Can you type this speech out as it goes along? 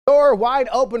door wide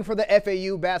open for the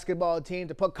FAU basketball team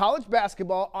to put college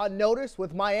basketball on notice.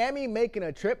 With Miami making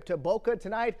a trip to Boca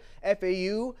tonight,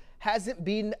 FAU hasn't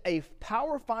been a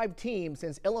Power 5 team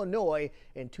since Illinois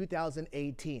in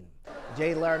 2018.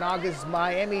 Jay Laranaga's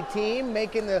Miami team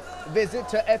making the visit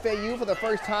to FAU for the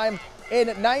first time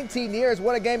in 19 years.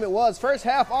 What a game it was. First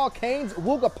half, all Canes.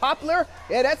 Wooga Poplar,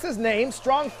 yeah, that's his name.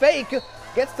 Strong fake.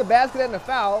 Gets the basket and a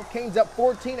foul. Canes up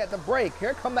 14 at the break.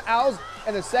 Here come the Owls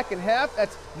in the second half.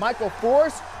 That's Michael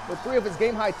Force with 3 of his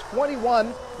game-high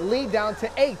 21. The lead down to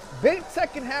 8. Big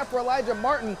second half for Elijah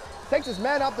Martin. Takes his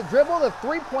man off the dribble. The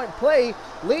three-point play.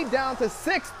 Lead down to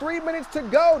 6. 3 minutes to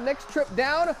go. Next trip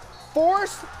down.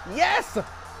 Force. Yes!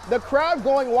 The crowd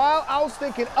going wild. Owls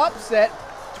thinking upset.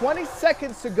 20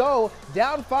 seconds to go.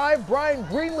 Down 5. Brian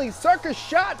Greenlee. Circus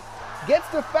shot. Gets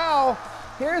the foul.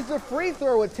 Here's the free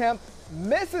throw attempt.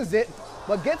 Misses it,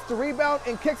 but gets the rebound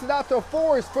and kicks it out to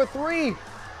Force for 3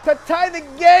 to tie the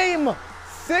game.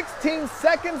 16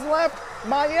 seconds left.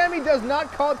 Miami does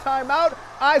not call timeout.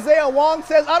 Isaiah Wong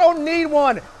says, I don't need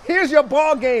one. Here's your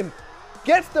ball game.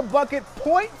 Gets the bucket.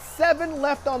 0.7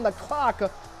 left on the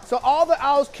clock. So all the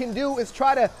Owls can do is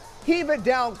try to heave it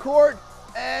down court,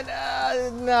 and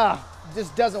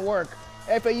just doesn't work.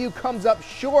 FAU comes up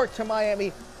short to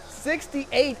Miami,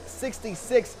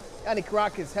 68-66. Yanni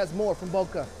Caracas has more from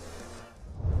Boca.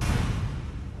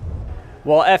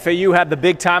 Well, FAU had the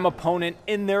big-time opponent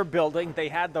in their building. They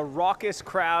had the raucous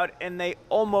crowd, and they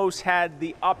almost had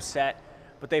the upset,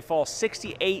 but they fall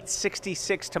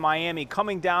 68-66 to Miami,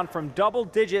 coming down from double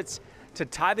digits to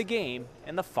tie the game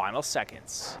in the final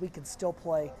seconds. We could still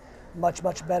play much,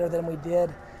 much better than we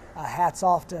did. Hats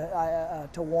off to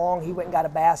Wong. He went and got a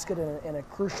basket in a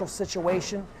crucial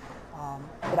situation.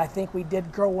 But I think we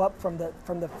did grow up from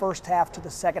the first half to the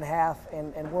second half,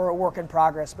 and we're a work in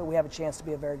progress, but we have a chance to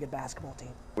be a very good basketball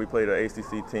team. We played an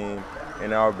ACC team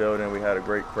in our building. We had a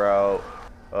great crowd.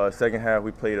 Second half,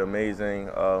 we played amazing.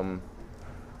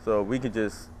 So we could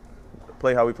just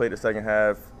play how we played the second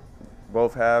half,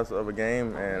 both halves of a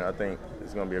game, and I think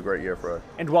it's going to be a great year for us.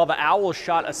 And while the Owls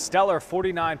shot a stellar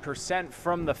 49%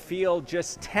 from the field,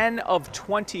 just 10 of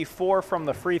 24 from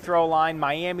the free throw line,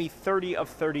 Miami 30 of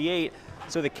 38,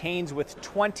 so the Canes with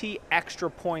 20 extra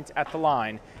points at the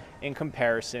line in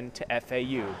comparison to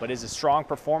FAU. But it's a strong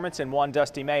performance and one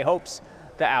Dusty May hopes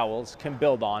the Owls can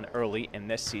build on early in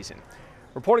this season.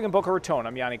 Reporting in Boca Raton,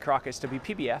 I'm Yanni Caracas,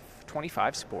 WPBF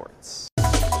 25 Sports.